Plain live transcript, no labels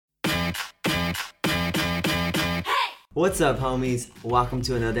What's up, homies? Welcome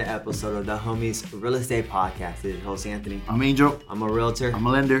to another episode of the Homies Real Estate Podcast. This is your host, Anthony. I'm Angel. I'm a realtor. I'm a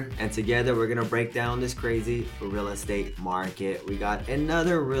lender. And together we're going to break down this crazy real estate market. We got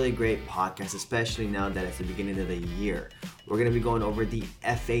another really great podcast, especially now that it's the beginning of the year. We're going to be going over the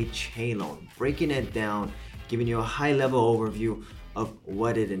FHA loan, breaking it down, giving you a high-level overview of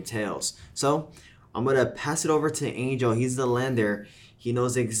what it entails. So I'm going to pass it over to Angel. He's the lender. He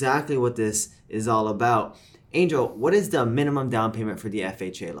knows exactly what this is all about. Angel, what is the minimum down payment for the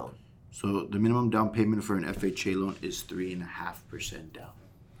FHA loan? So the minimum down payment for an FHA loan is 3.5% down.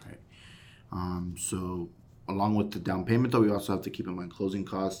 Right. So along with the down payment, though, we also have to keep in mind closing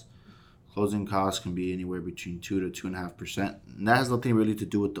costs. Closing costs can be anywhere between 2 to 2.5%. And that has nothing really to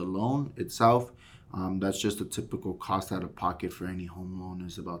do with the loan itself. That's just a typical cost out of pocket for any home loan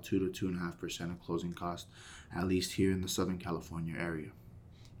is about 2 to 2.5% of closing costs, at least here in the Southern California area.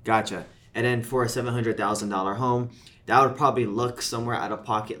 Gotcha. And then for a $700,000 home, that would probably look somewhere out of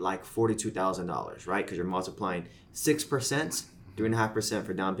pocket like $42,000, right? Because you're multiplying 6%, 3.5%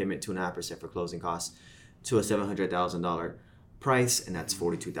 for down payment, 2.5% for closing costs to a $700,000 price, and that's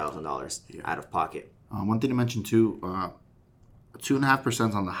 $42,000 out of pocket. One thing to mention too,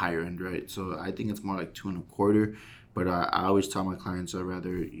 2.5% on the higher end, right? So I think it's more like 2.25%. But I always tell my clients I'd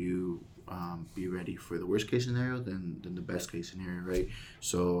rather you be ready for the worst case scenario than the best case scenario, right?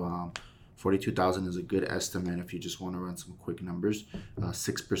 So 42,000 is a good estimate if you just want to run some quick numbers.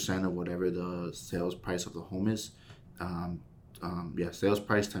 6% of whatever the sales price of the home is. Sales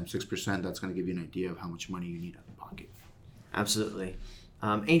price times 6%. That's going to give you an idea of how much money you need out of pocket. Absolutely.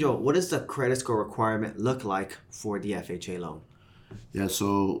 Angel, what does the credit score requirement look like for the FHA loan? Yeah,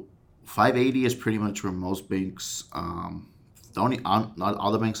 so 580 is pretty much where most banks. Not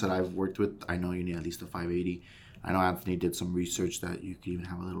all the banks that I've worked with, I know you need at least a 580. I know Anthony did some research that you could even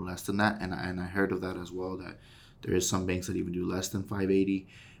have a little less than that, and I heard of that as well, that there is some banks that even do less than 580,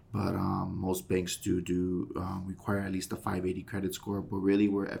 but most banks do require at least a 580 credit score. But really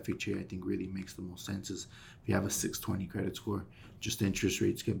where FHA I think really makes the most sense is if you have a 620 credit score, just the interest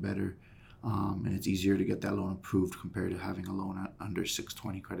rates get better, and it's easier to get that loan approved compared to having a loan at under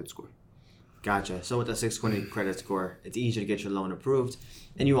 620 credit score. Gotcha. So with a 620 credit score, it's easier to get your loan approved,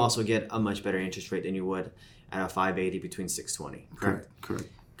 and you also get a much better interest rate than you would at a 580 between 620. Correct.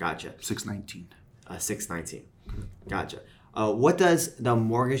 Gotcha. 619. 619. Gotcha. What does the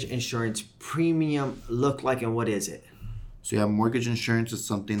mortgage insurance premium look like, and what is it? So yeah, mortgage insurance is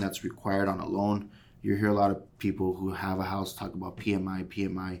something that's required on a loan. You hear a lot of people who have a house talk about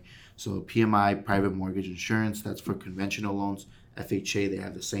PMI. So PMI, private mortgage insurance, that's for conventional loans. FHA, they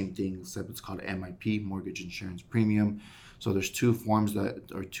have the same thing, except it's called MIP, mortgage insurance premium. So there's two ways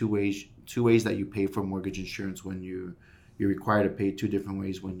that you pay for mortgage insurance when you're required to pay two different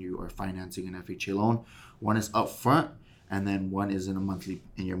ways when you are financing an FHA loan. One is upfront, and then one is in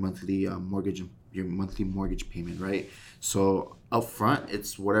your monthly mortgage payment, right? So upfront,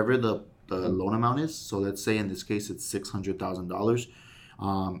 it's whatever the loan amount is. So let's say in this case it's $600,000.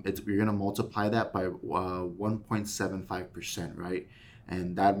 You're gonna multiply that by 1.75%, right?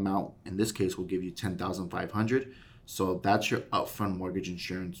 And that amount in this case will give you $10,500. So that's your upfront mortgage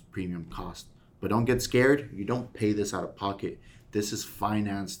insurance premium cost. But don't get scared. You don't pay this out of pocket. This is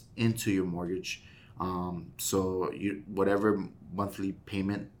financed into your mortgage. So whatever monthly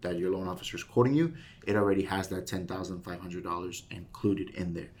payment that your loan officer is quoting you, it already has that $10,500 included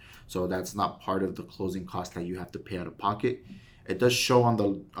in there. So that's not part of the closing cost that you have to pay out of pocket. It does show on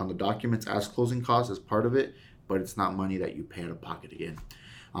the documents as closing costs as part of it, but it's not money that you pay out of pocket again.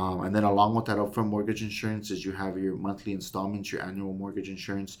 And then along with that upfront mortgage insurance is you have your monthly installments, your annual mortgage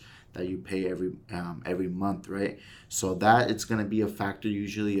insurance that you pay every month, right? So that it's going to be a factor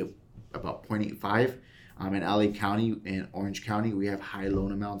usually of about 0.85. In LA County and Orange County, we have high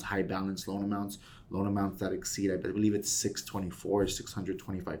balance loan amounts that exceed, I believe it's 624,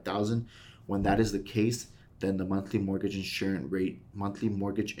 625,000. When that is the case, then the monthly mortgage insurance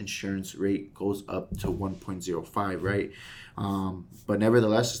rate goes up to 1.05, right? But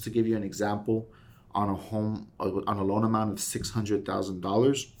nevertheless, just to give you an example, on a loan amount of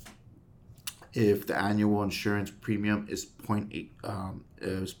 $600,000, if the annual insurance premium is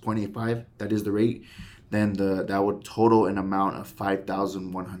 0.85, that is the rate, then that would total an amount of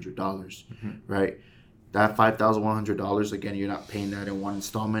 $5,100, right? That $5,100, again, you're not paying that in one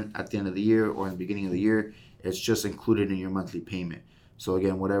installment at the end of the year or in the beginning of the year. It's just included in your monthly payment. So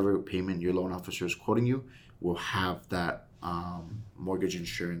again, whatever payment your loan officer is quoting you will have that mortgage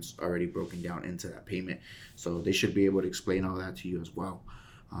insurance already broken down into that payment. So they should be able to explain all that to you as well.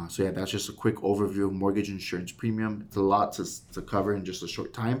 So yeah, that's just a quick overview of mortgage insurance premium. It's a lot to cover in just a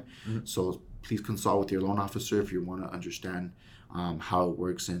short time. So please consult with your loan officer if you want to understand how it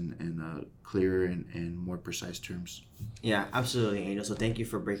works in clearer and more precise terms. Yeah, absolutely, Angel. So thank you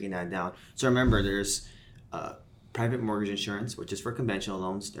for breaking that down. So remember, there's private mortgage insurance, which is for conventional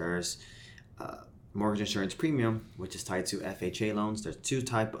loans. There's mortgage insurance premium, which is tied to FHA loans. There's two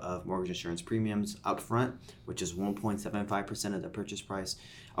type of mortgage insurance premiums: upfront, which is 1.75% of the purchase price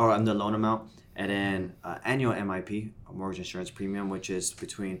or on the loan amount, and then annual MIP, a mortgage insurance premium, which is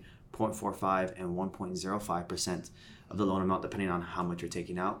between 0.45 and 1.05% of the loan amount, depending on how much you're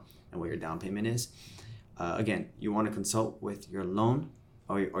taking out and what your down payment is. Again, you want to consult with your loan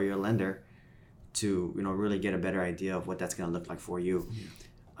or your lender to really get a better idea of what that's going to look like for you.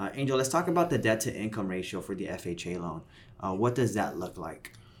 Angel, let's talk about the debt to income ratio for the FHA loan. What does that look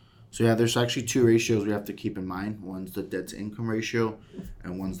like? So yeah, there's actually two ratios we have to keep in mind. One's the debt to income ratio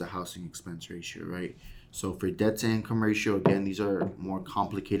and one's the housing expense ratio, right? So for debt to income ratio, again, these are more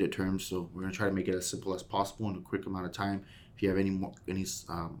complicated terms. So we're going to try to make it as simple as possible in a quick amount of time. If you have any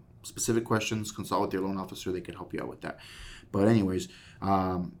specific questions, consult with your loan officer. They can help you out with that. But anyways,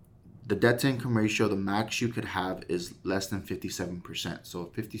 the debt to income ratio, the max you could have is less than 57%. So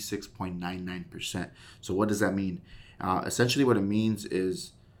 56.99%. So what does that mean? Essentially what it means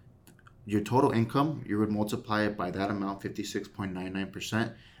is your total income, you would multiply it by that amount,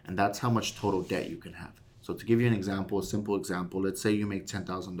 56.99%, and that's how much total debt you can have. So to give you an example, a simple example, let's say you make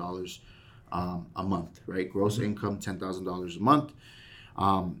 $10,000 a month, right? Gross income, $10,000 a month.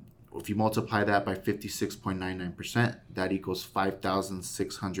 If you multiply that by 56.99%, that equals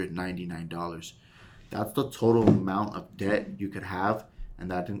 $5,699. That's the total amount of debt you could have, and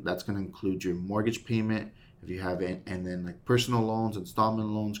that's going to include your mortgage payment, if you have it, and then like personal loans, installment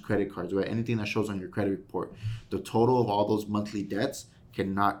loans, credit cards, right? Anything that shows on your credit report. The total of all those monthly debts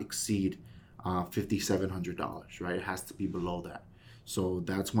cannot exceed $5,700, right? It has to be below that. So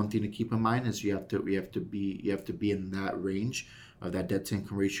that's one thing to keep in mind is you have to be in that range of that debt to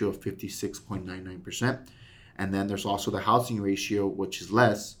income ratio of 56.99%. And then there's also the housing ratio, which is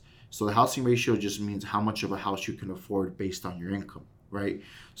less. So the housing ratio just means how much of a house you can afford based on your income, right?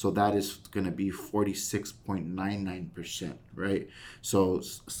 So that is going to be 46.99%, right? So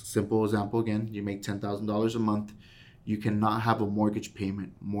simple example again, you make $10,000 a month. You cannot have a mortgage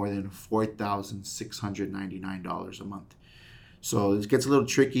payment more than $4,699 a month. So this gets a little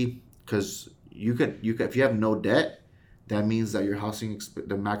tricky because you could if you have no debt, that means that your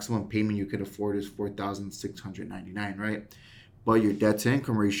the maximum payment you can afford is $4,699, right? But your debt to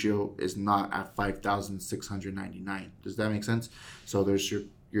income ratio is not at $5,699. Does that make sense? So there's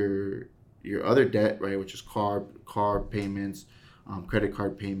your other debt, right, which is car payments, credit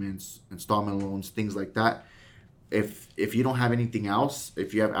card payments, installment loans, things like that. If you don't have anything else,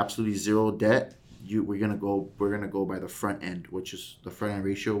 if you have absolutely zero debt, we're gonna go by the front end, which is the front end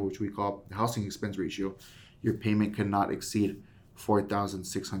ratio, which we call the housing expense ratio. Your payment cannot exceed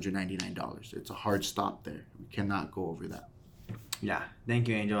 $4,699. It's a hard stop there. We cannot go over that. Yeah, thank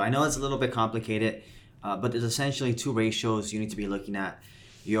you, Angel. I know it's a little bit complicated, but there's essentially two ratios you need to be looking at.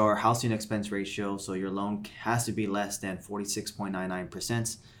 Your housing expense ratio, so your loan has to be less than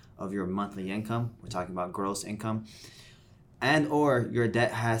 46.99% of your monthly income. We're talking about gross income. And or your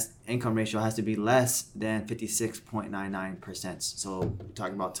income ratio has to be less than 56.99%. So we're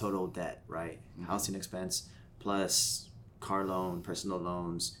talking about total debt, right? Mm-hmm. Housing expense plus car loan, personal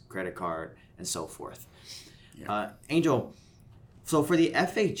loans, credit card, and so forth. Yeah. Angel, so for the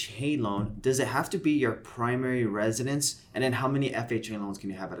FHA loan, does it have to be your primary residence? And then how many FHA loans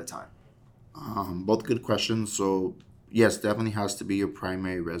can you have at a time? Both good questions. So yes, definitely has to be your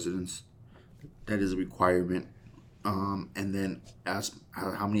primary residence. That is a requirement. And then ask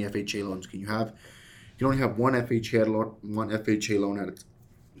how many FHA loans can you have? You can only have one FHA loan at a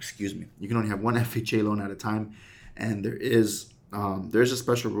You can only have one FHA loan at a time, and there's a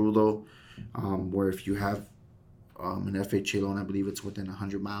special rule though, where if you have an FHA loan, I believe it's within a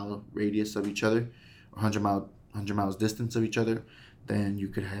 100-mile radius of each other, or 100 miles distance of each other, then you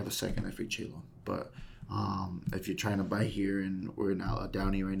could have a second FHA loan. But if you're trying to buy here and we're in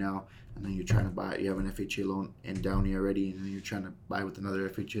Downey right now, and then you have an FHA loan in Downey already, and then you're trying to buy with another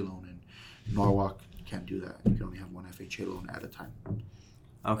FHA loan in Norwalk, you can't do that. You can only have one FHA loan at a time.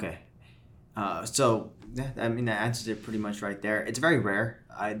 Okay. So that answers it pretty much right there. It's very rare.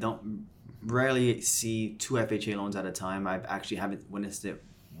 I don't rarely see two FHA loans at a time. I actually haven't witnessed it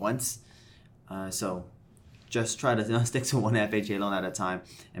once. So just try to stick to one FHA loan at a time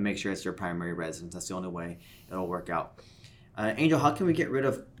and make sure it's your primary residence. That's the only way it'll work out. Angel, how can we get rid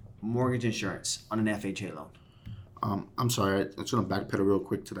of mortgage insurance on an FHA loan? I'm sorry, I'm just going to backpedal real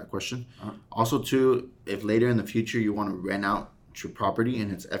quick to that question. Uh-huh. Also, too, if later in the future you want to rent out property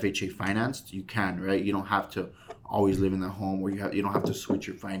and it's FHA financed, you can, right? You don't have to always live in that home, or you don't have to switch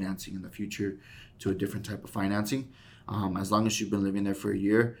your financing in the future to a different type of financing. As long as you've been living there for a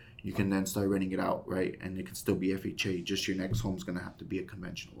year, you can then start renting it out, right? And it can still be FHA. Just your next home is going to have to be a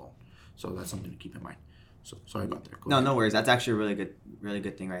conventional loan. So that's something to keep in mind. So sorry about that. No worries. That's actually a really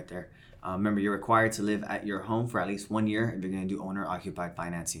good thing right there. Remember, you're required to live at your home for at least 1 year if you're going to do owner-occupied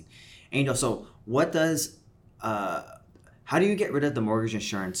financing. Angel, so how do you get rid of the mortgage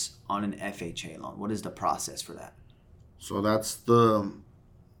insurance on an FHA loan? What is the process for that? So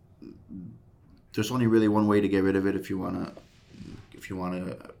there's only really one way to get rid of it if you want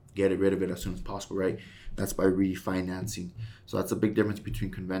to get rid of it as soon as possible, right? That's by refinancing. So that's a big difference between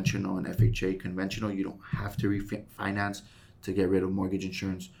conventional and FHA. Conventional, you don't have to refinance to get rid of mortgage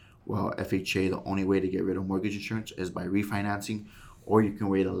insurance, while FHA, the only way to get rid of mortgage insurance is by refinancing, or you can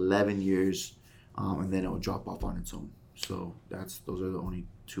wait 11 years and then it will drop off on its own. So those are the only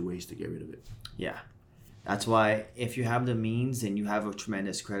two ways to get rid of it. Yeah. That's why if you have the means and you have a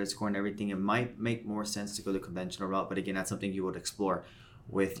tremendous credit score and everything, it might make more sense to go the conventional route. But again, that's something you would explore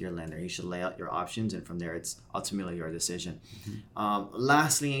with your lender. You should lay out your options, and from there, it's ultimately your decision. Mm-hmm.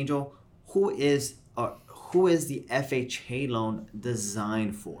 Lastly, Angel, who is the FHA loan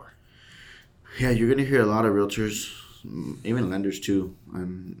designed for? Yeah, you're gonna hear a lot of realtors, even lenders too. I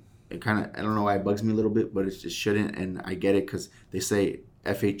don't know why it bugs me a little bit, but it just shouldn't, and I get it because they say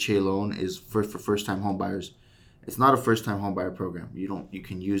FHA loan is for first-time home buyers. It's not a first-time home buyer program. You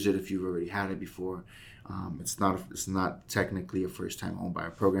can use it if you've already had it before. It's not technically a first-time home buyer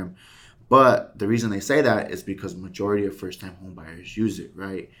program, but the reason they say that is because majority of first-time home buyers use it,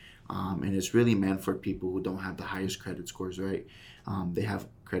 right? And it's really meant for people who don't have the highest credit scores, right? They have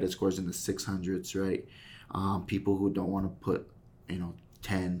credit scores in the 600s, right? People who don't want to put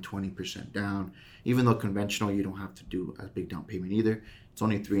 10-20% down, even though conventional you don't have to do a big down payment either. It's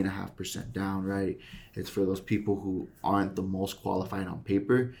only 3.5% down, right? It's for those people who aren't the most qualified on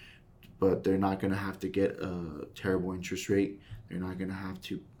paper, but they're not going to have to get a terrible interest rate. They're not going to have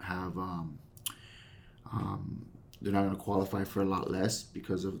they're not going to qualify for a lot less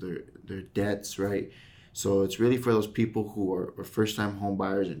because of their debts, right? So it's really for those people who are first-time home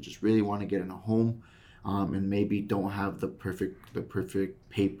buyers and just really want to get in a home, and maybe don't have the perfect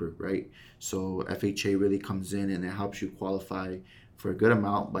paper, right? So FHA really comes in and it helps you qualify for a good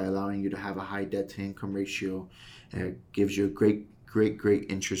amount by allowing you to have a high debt-to-income ratio. It gives you a great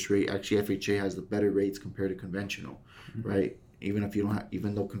interest rate. Actually, FHA has the better rates compared to conventional, mm-hmm. right?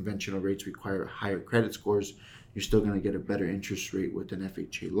 Even though conventional rates require higher credit scores, you're still going to get a better interest rate with an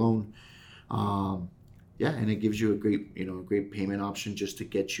FHA loan. And it gives you a great payment option just to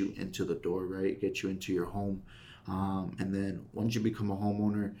get you into the door, right? Get you into your home. And then once you become a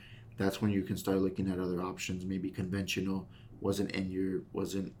homeowner, that's when you can start looking at other options. Maybe conventional wasn't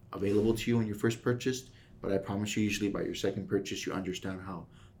available to you when you first purchased, but I promise you, usually by your second purchase, you understand how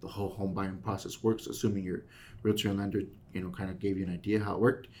the whole home buying process works, assuming your realtor and lender, kind of gave you an idea how it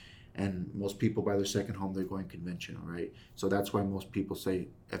worked. And most people buy their second home, they're going conventional, right? So that's why most people say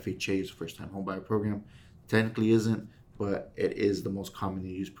FHA is a first-time home buyer program. Technically isn't, but it is the most commonly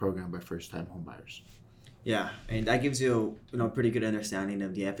used program by first-time home buyers. Yeah, and that gives you a pretty good understanding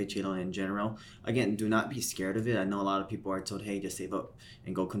of the FHA loan in general. Again, do not be scared of it. I know a lot of people are told, hey, just save up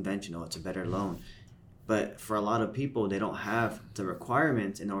and go conventional. It's a better loan. But for a lot of people, they don't have the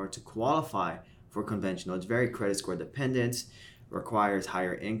requirements in order to qualify for conventional. It's very credit score dependent, requires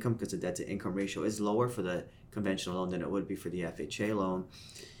higher income because the debt to income ratio is lower for the conventional loan than it would be for the FHA loan.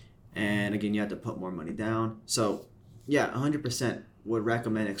 And again, you have to put more money down. So yeah, 100% would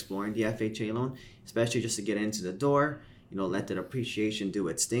recommend exploring the FHA loan, especially just to get into the door, let that appreciation do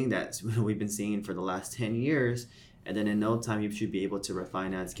its thing that we've been seeing for the last 10 years. And then in no time, you should be able to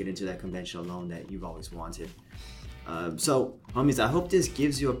refinance, get into that conventional loan that you've always wanted. So, homies, I hope this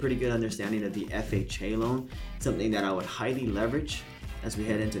gives you a pretty good understanding of the FHA loan, something that I would highly leverage as we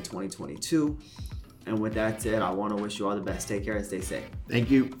head into 2022. And with that said, I want to wish you all the best. Take care and stay safe. Thank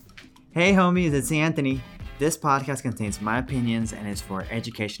you. Hey, homies, it's Anthony. This podcast contains my opinions and is for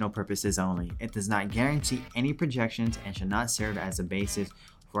educational purposes only. It does not guarantee any projections and should not serve as a basis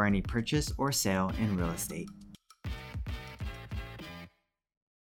for any purchase or sale in real estate.